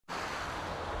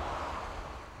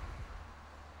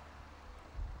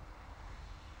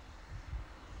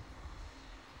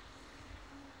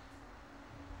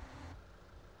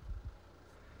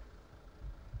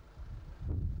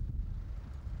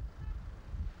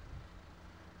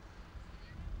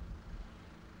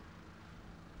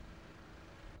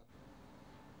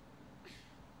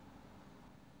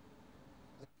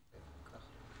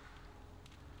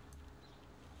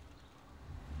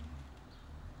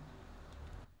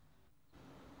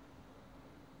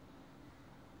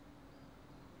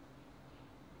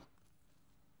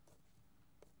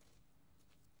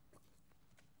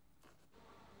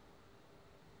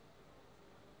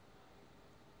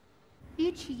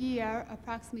each year,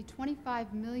 approximately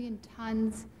 25 million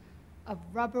tons of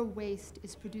rubber waste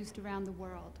is produced around the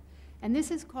world. And this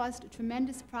has caused a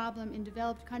tremendous problem in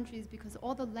developed countries because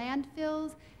all the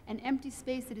landfills and empty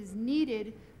space that is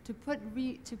needed to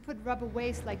put rubber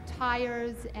waste like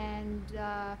tires and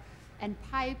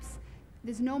pipes,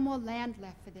 there's no more land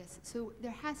left for this. So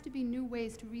there has to be new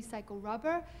ways to recycle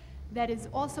rubber that is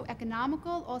also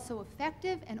economical, also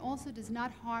effective, and also does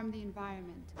not harm the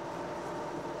environment.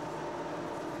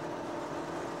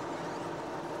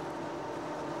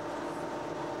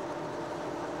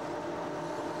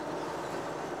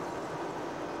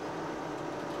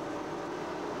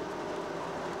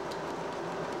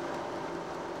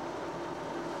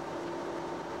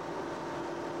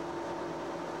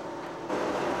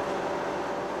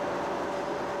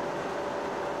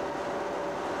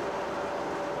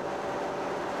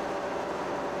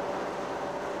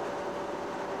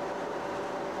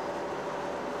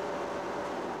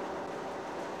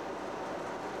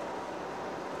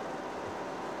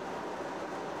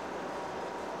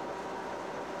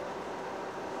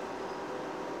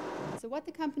 So what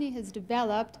the company has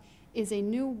developed is a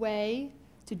new way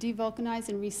to devulcanize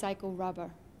and recycle rubber.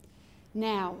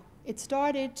 Now, it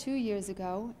started 2 years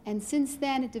ago, and since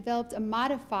then it developed a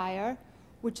modifier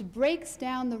which breaks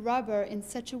down the rubber in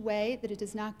such a way that it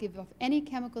does not give off any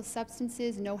chemical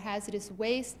substances, no hazardous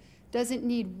waste, doesn't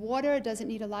need water, doesn't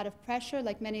need a lot of pressure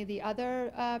like many of the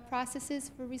other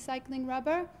processes for recycling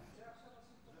rubber.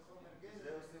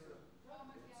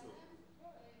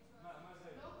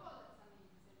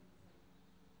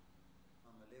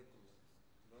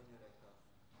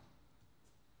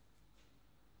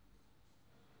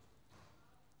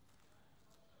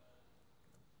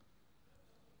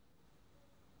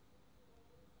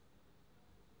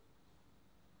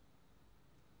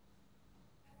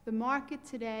 The market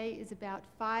today is about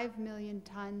 5 million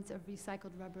tons of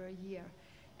recycled rubber a year.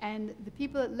 And the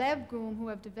people at Levgum who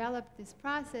have developed this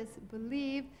process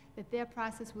believe that their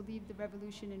process will lead the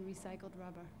revolution in recycled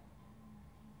rubber.